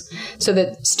videos, so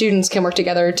that students can work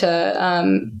together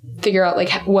to figure out like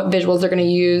what visuals they're going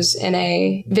to use in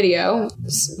a video,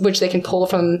 which they can pull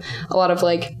from a lot of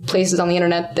like places on the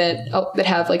internet that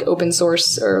have like open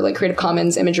source or like Creative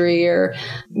Commons imagery, or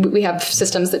we have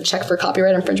systems that check for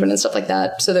copyright infringement and stuff like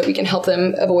that, so that we can help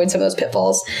them avoid some of those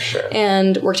pitfalls. Sure.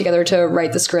 And work together to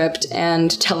write the script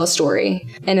and tell a story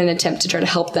in an attempt to try to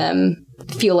help them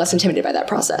feel less intimidated by that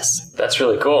process. That's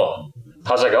really cool.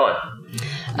 How's that going?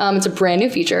 It's a brand new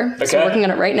feature. Okay. So we're working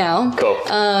on it right now. Cool.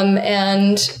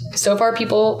 And so far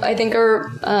people, I think, are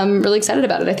really excited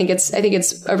about it. I think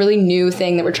it's a really new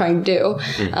thing that we're trying to do.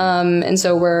 And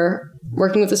so we're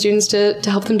working with the students to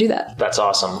help them do that. That's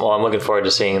awesome. Well, I'm looking forward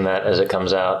to seeing that as it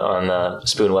comes out on the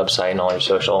Spoon website and all your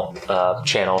social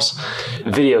channels.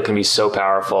 Video can be so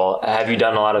powerful. Have you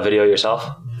done a lot of video yourself?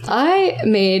 I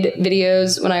made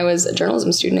videos when I was a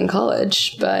journalism student in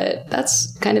college, but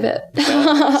that's kind of it.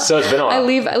 Yeah. So it's been a while.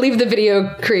 I leave the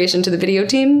video creation to the video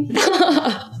team.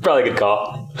 Probably a good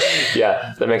call.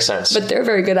 Yeah, that makes sense. But they're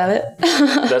very good at it.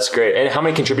 That's great. And how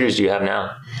many contributors do you have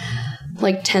now?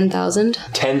 Like 10,000.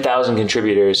 10,000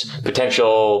 contributors,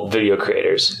 potential video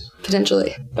creators.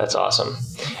 Potentially. That's awesome.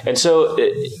 And so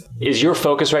is your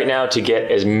focus right now to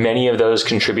get as many of those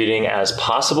contributing as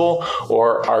possible,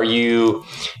 or are you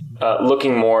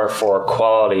looking more for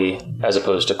quality as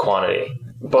opposed to quantity?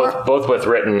 Both with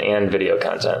written and video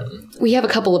content. We have a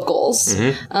couple of goals.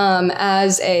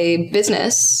 As a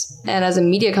business and as a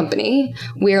media company,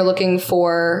 we are looking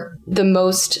for the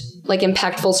most like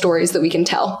impactful stories that we can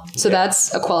tell. So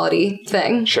that's a quality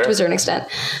thing to a certain extent,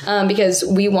 because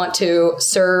we want to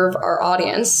serve our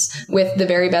audience with the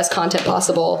very best content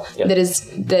possible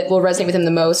that will resonate with them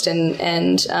the most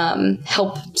and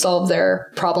help solve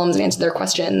their problems and answer their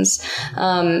questions.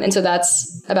 And so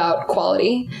that's about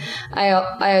quality.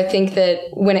 I think that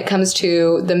when it comes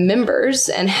to the members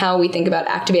and how we think about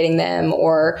activating them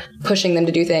or pushing them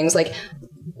to do things, like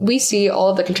we see all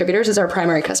of the contributors as our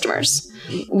primary customers.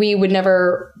 We would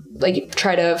never like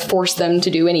try to force them to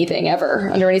do anything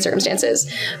ever under any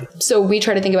circumstances. So we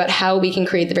try to think about how we can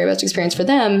create the very best experience for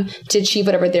them to achieve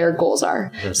whatever their goals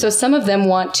are. So some of them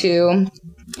want to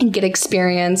get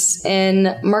experience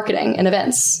in marketing and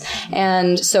events.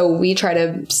 And so we try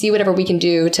to see whatever we can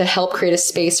do to help create a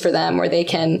space for them where they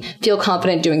can feel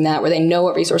confident doing that, where they know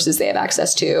what resources they have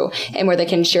access to, and where they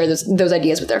can share those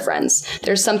ideas with their friends.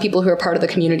 There's some people who are part of the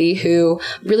community who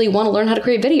really want to learn how to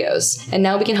create videos. And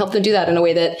now we can help them do that in a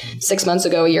way that 6 months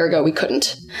ago, a year ago, we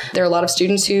couldn't. There are a lot of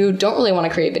students who don't really want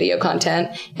to create video content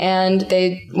and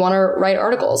they want to write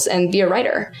articles and be a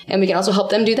writer. And we can also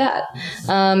help them do that.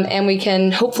 And we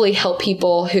can hopefully help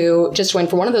people who just joined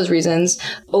for one of those reasons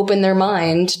open their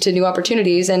mind to new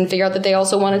opportunities and figure out that they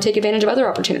also want to take advantage of other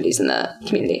opportunities in the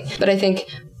community. But I think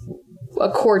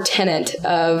a core tenet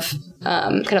of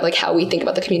kind of like how we think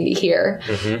about the community here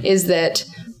is that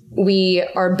we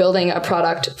are building a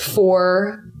product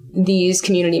for these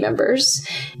community members.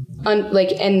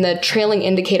 And the trailing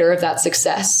indicator of that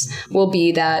success will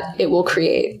be that it will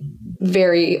create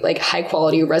very high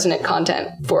quality resonant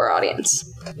content for our audience.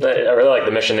 I really like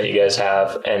the mission that you guys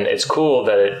have, and it's cool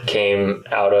that it came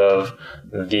out of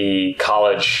the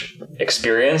college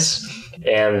experience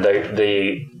and that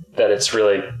it's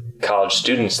really college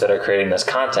students that are creating this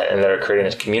content and that are creating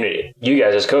this community. You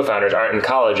guys as co-founders aren't in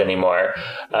college anymore,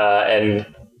 and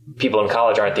people in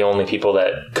college aren't the only people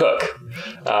that cook,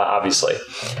 obviously.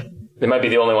 They might be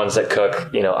the only ones that cook,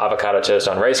 avocado toast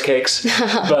on rice cakes,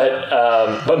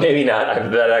 but maybe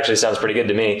not. That actually sounds pretty good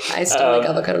to me. I still like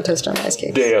avocado toast on rice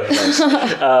cakes. There you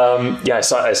go.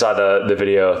 Nice. I saw the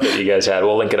video that you guys had.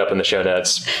 We'll link it up in the show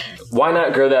notes. Why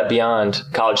not grow that beyond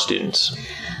college students?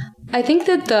 I think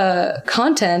that the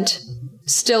content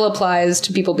still applies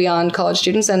to people beyond college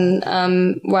students.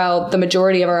 And while the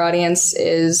majority of our audience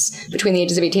is between the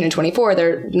ages of 18 and 24,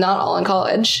 they're not all in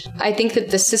college. I think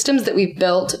that the systems that we've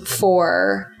built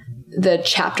for the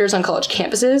chapters on college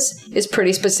campuses is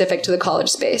pretty specific to the college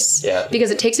space. Yeah.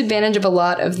 Because it takes advantage of a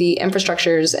lot of the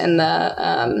infrastructures and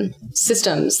the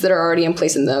systems that are already in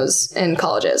place in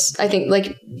colleges. I think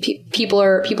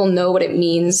people know what it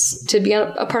means to be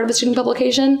a part of a student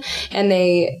publication, and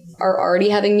they are already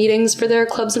having meetings for their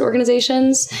clubs and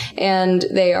organizations, and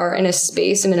they are in a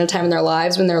space and in a time in their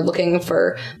lives when they're looking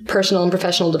for personal and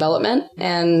professional development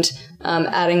and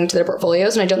adding to their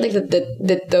portfolios. And I don't think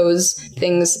that those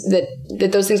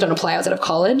things don't apply outside of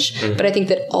college, but I think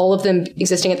that all of them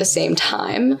existing at the same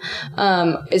time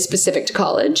is specific to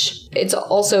college. It's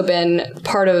also been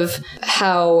part of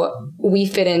how we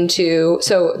fit into.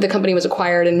 So the company was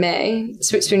acquired in May.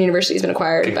 Spoon University has been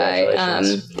acquired by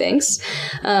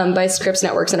Scripps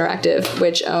Networks Interactive,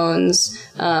 which owns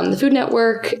the Food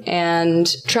Network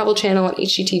and Travel Channel and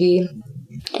HGTV.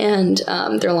 And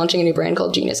they're launching a new brand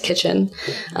called Genius Kitchen,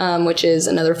 which is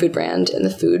another food brand in the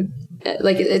food.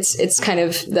 It's kind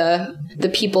of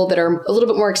the people that are a little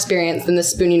bit more experienced than the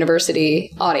Spoon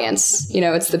University audience.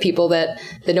 It's the people that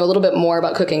know a little bit more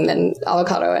about cooking than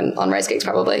avocado and on rice cakes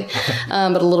probably,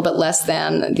 but a little bit less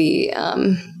than the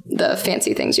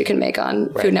fancy things you can make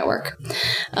on Food Network.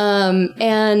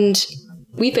 And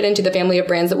we fit into the family of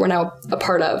brands that we're now a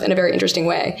part of in a very interesting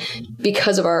way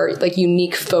because of our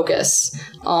unique focus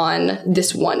on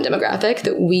this one demographic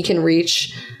that we can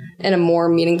reach in a more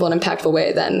meaningful and impactful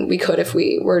way than we could if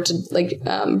we were to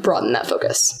broaden that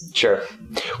focus. Sure.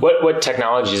 What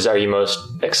technologies are you most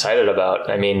excited about?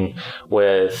 I mean,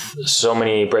 with so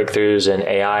many breakthroughs in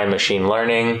AI and machine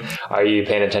learning, are you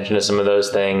paying attention to some of those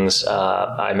things?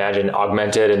 I imagine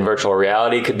augmented and virtual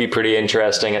reality could be pretty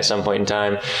interesting at some point in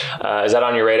time. Is that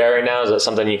on your radar right now? Is that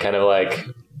something you kind of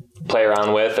play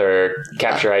around with or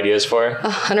capture ideas for?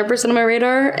 100% on my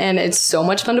radar, and it's so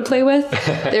much fun to play with.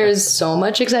 There's so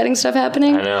much exciting stuff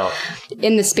happening. I know.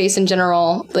 In the space in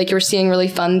general, you're seeing really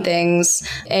fun things,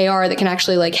 AR that can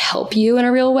actually help you in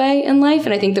a real way in life.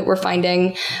 And I think that we're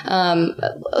finding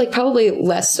probably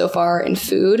less so far in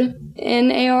food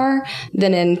in AR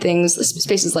than in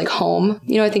spaces like home.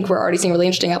 I think we're already seeing really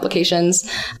interesting applications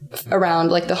around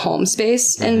the home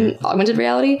space and augmented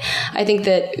reality. I think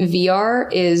that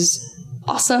VR is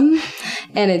awesome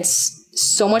and it's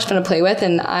so much fun to play with,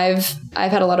 and I've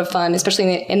had a lot of fun,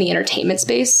 especially in the entertainment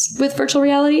space with virtual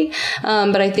reality.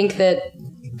 But I think that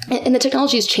and the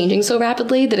technology is changing so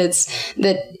rapidly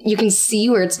that you can see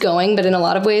where it's going, but in a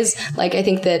lot of ways, I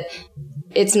think that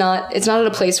it's not at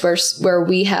a place where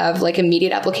we have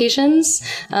immediate applications.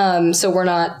 So we're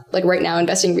not right now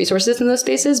investing resources in those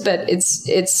spaces, but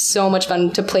it's so much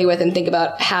fun to play with and think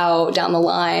about how down the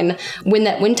line,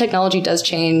 when technology does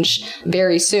change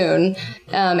very soon,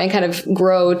 and kind of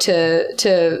grow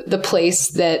to the place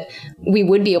that we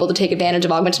would be able to take advantage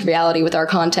of augmented reality with our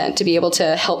content to be able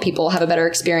to help people have a better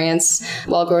experience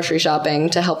while grocery shopping,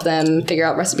 to help them figure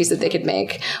out recipes that they could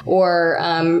make, or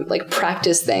like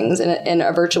practice things in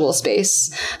a virtual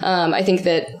space. I think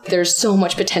that there's so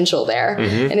much potential there,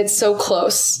 and it's so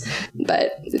close,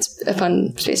 but it's a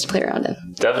fun space to play around in.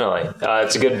 Definitely.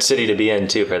 It's a good city to be in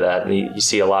too for that. And you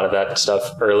see a lot of that stuff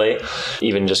early,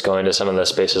 even just going to some of the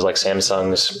spaces like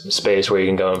Samsung's space where you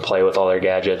can go and play with all their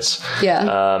gadgets.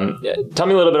 Yeah. Tell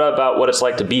me a little bit about what it's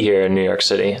like to be here in New York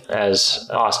City as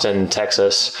Austin,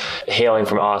 Texas, hailing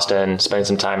from Austin, spending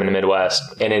some time in the Midwest,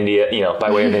 in India,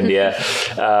 by way of India.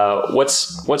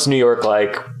 What's New York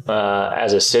like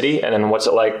as a city, and then what's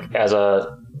it like as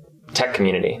a tech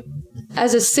community?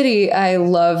 As a city, I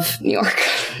love New York.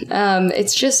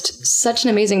 It's just such an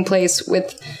amazing place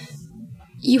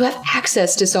you have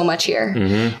access to so much here,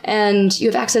 and you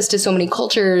have access to so many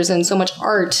cultures and so much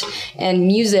art and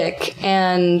music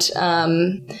and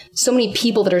so many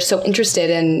people that are so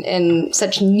interested in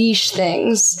such niche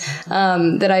things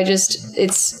that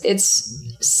it's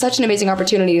such an amazing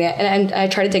opportunity, and I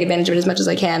try to take advantage of it as much as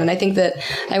I can. And I think that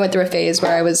I went through a phase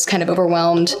where I was kind of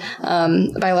overwhelmed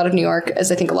by a lot of New York,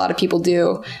 as I think a lot of people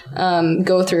do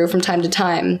go through from time to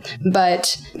time. And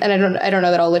I don't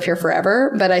know that I'll live here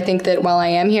forever, but I think that while I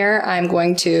am here, I'm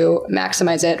going to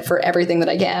maximize it for everything that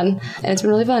I can. And it's been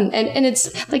really fun. And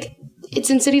it's like, it's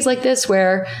in cities like this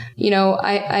where,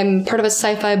 I'm part of a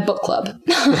sci-fi book club.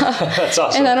 That's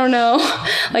awesome. And I don't know,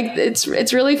 like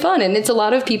it's really fun. And it's a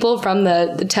lot of people from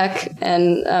the tech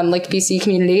and like VC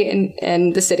community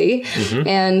in the city.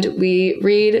 And we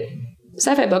read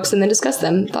sci-fi books and then discuss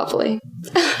them thoughtfully.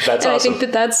 That's awesome. I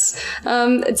think that's,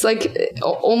 it's like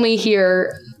only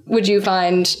here would you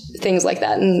find things like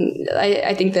that. And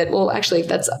I think that, well, actually,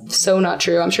 that's so not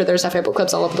true. I'm sure there's sci-fi book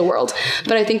clubs all over the world.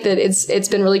 But I think that it's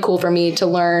been really cool for me to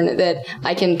learn that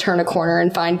I can turn a corner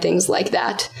and find things like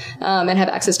that and have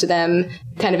access to them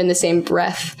kind of in the same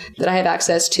breath that I have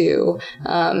access to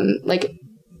like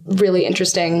really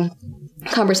interesting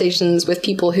conversations with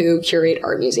people who curate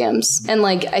art museums. And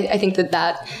like I think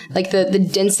that like the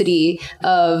density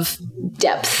of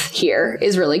depth here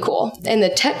is really cool. In the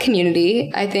tech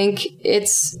community, I think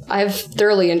I've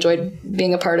thoroughly enjoyed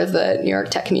being a part of the New York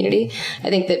tech community.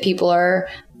 I think that people are,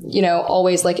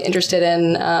 always like interested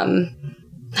in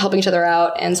helping each other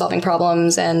out and solving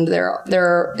problems. And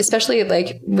they're especially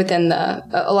like within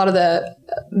a lot of the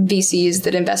VCs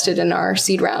that invested in our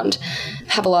seed round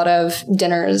have a lot of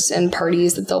dinners and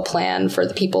parties that they'll plan for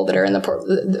the people that are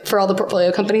for all the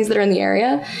portfolio companies that are in the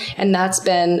area. And that's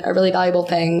been a really valuable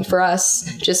thing for us,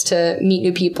 just to meet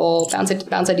new people,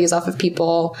 bounce ideas off of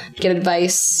people, get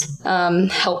advice,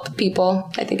 help people.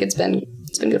 I think it's been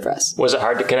good for us. Was it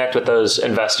hard to connect with those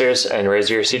investors and raise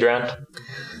your seed round?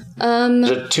 It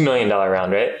was a $2 million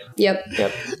round, right? Yep.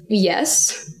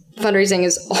 Yes. Fundraising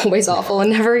is always awful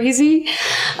and never easy.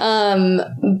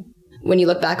 When you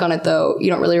look back on it, though,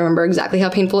 you don't really remember exactly how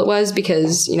painful it was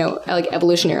because, like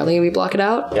evolutionarily, we block it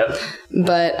out. Yep.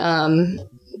 But,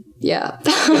 yeah.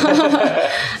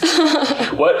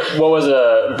 What was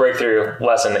a breakthrough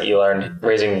lesson that you learned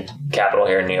raising capital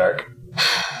here in New York?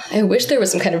 I wish there was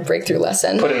some kind of breakthrough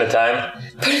lesson. Put in the time.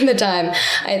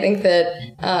 I think that,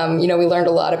 we learned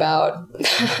a lot about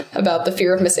the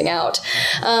fear of missing out.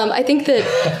 I think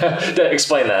that...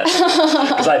 Explain that.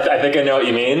 Because I think I know what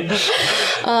you mean.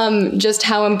 Just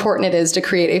how important it is to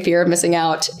create a fear of missing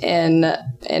out in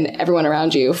everyone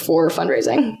around you for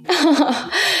fundraising.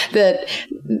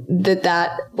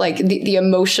 that like the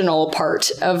emotional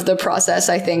part of the process,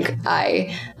 I think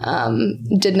I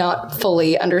did not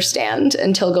fully understand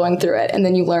until going through it. And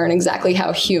then you learn exactly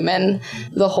how human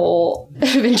the whole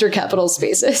venture capital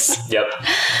space is. Yep.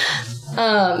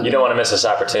 You don't want to miss this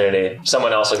opportunity.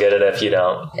 Someone else will get it if you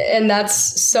don't. And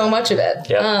that's so much of it.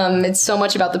 Yep. It's so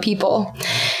much about the people.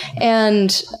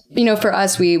 And, for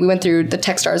us, we went through the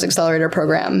Techstars Accelerator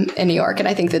program in New York. And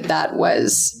I think that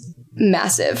was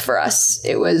massive for us.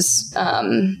 It was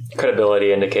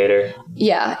credibility indicator.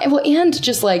 Yeah. And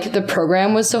just like the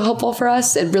program was so helpful for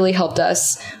us. It really helped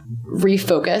us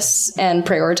refocus and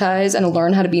prioritize and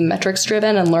learn how to be metrics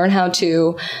driven and learn how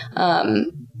to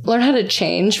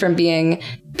change from being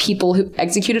people who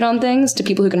executed on things to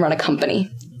people who can run a company.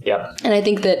 Yep. And I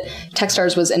think that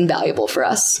Techstars was invaluable for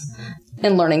us.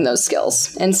 and learning those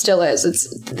skills, and still is.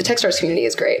 The Techstars community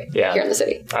is great here in the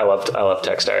city. I love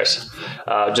Techstars.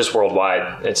 Just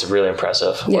worldwide, it's really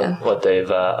impressive what they've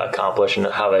accomplished and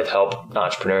how they've helped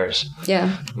entrepreneurs.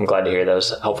 Yeah. I'm glad to hear that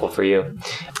was helpful for you.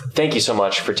 Thank you so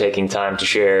much for taking time to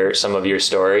share some of your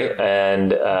story.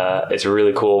 And it's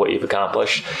really cool what you've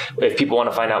accomplished. If people want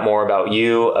to find out more about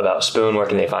you, about Spoon, where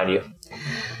can they find you?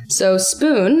 So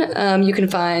Spoon, you can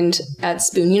find at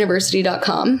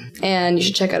spoonuniversity.com, and you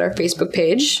should check out our Facebook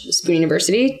page, Spoon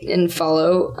University, and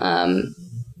follow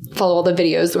all the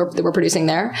videos that we're producing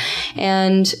there.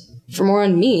 And for more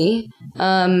on me,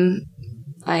 I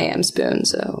am Spoon,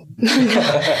 so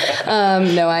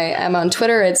no, I am on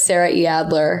Twitter. It's Sarah E.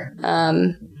 Adler,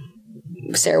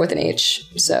 Sarah with an H.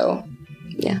 So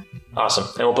yeah. Awesome.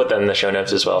 And we'll put that in the show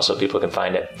notes as well so people can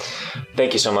find it.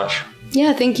 Thank you so much.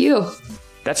 Yeah, thank you.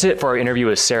 That's it for our interview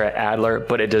with Sarah Adler,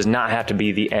 but it does not have to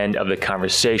be the end of the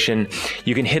conversation.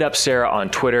 You can hit up Sarah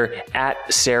on Twitter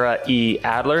at Sarah E.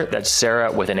 Adler. That's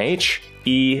Sarah with an H,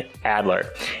 E. Adler.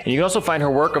 And you can also find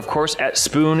her work, of course, at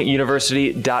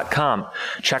spoonuniversity.com.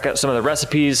 Check out some of the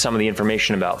recipes, some of the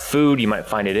information about food. You might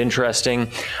find it interesting.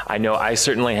 I know I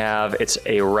certainly have. It's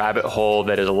a rabbit hole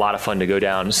that is a lot of fun to go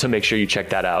down, so make sure you check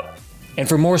that out. And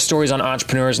for more stories on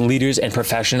entrepreneurs, leaders, and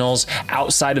professionals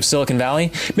outside of Silicon Valley,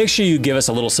 make sure you give us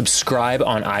a little subscribe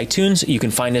on iTunes. You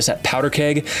can find us at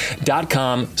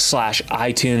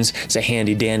powderkeg.com/iTunes. It's a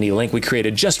handy dandy link we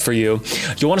created just for you.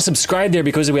 You'll want to subscribe there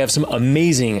because we have some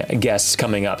amazing guests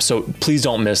coming up. So please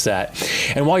don't miss that.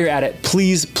 And while you're at it,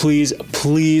 please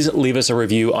leave us a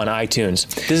review on iTunes.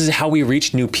 This is how we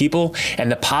reach new people, and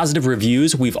the positive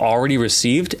reviews we've already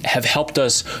received have helped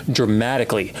us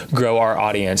dramatically grow our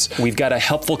audience. We've got a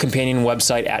helpful companion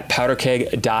website at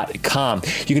powderkeg.com.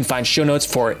 You can find show notes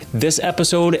for this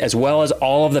episode as well as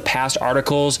all of the past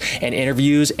articles and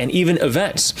interviews and even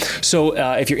events. So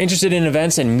if you're interested in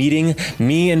events and meeting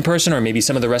me in person or maybe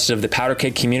some of the rest of the Powder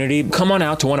Keg community, come on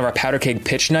out to one of our Powder Keg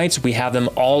pitch nights. We have them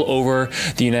all over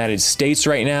the United States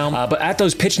right now. But at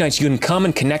those pitch nights, you can come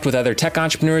and connect with other tech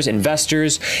entrepreneurs,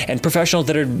 investors, and professionals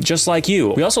that are just like you.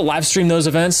 We also live stream those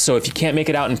events. So if you can't make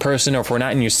it out in person or if we're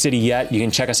not in your city yet, you can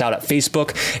check us out at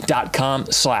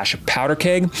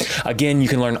facebook.com/powderkeg. Again, you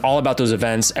can learn all about those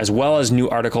events as well as new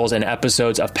articles and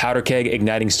episodes of Powder Keg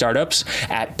Igniting Startups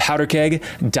at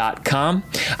powderkeg.com.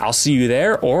 I'll see you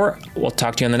there, or we'll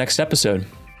talk to you on the next episode.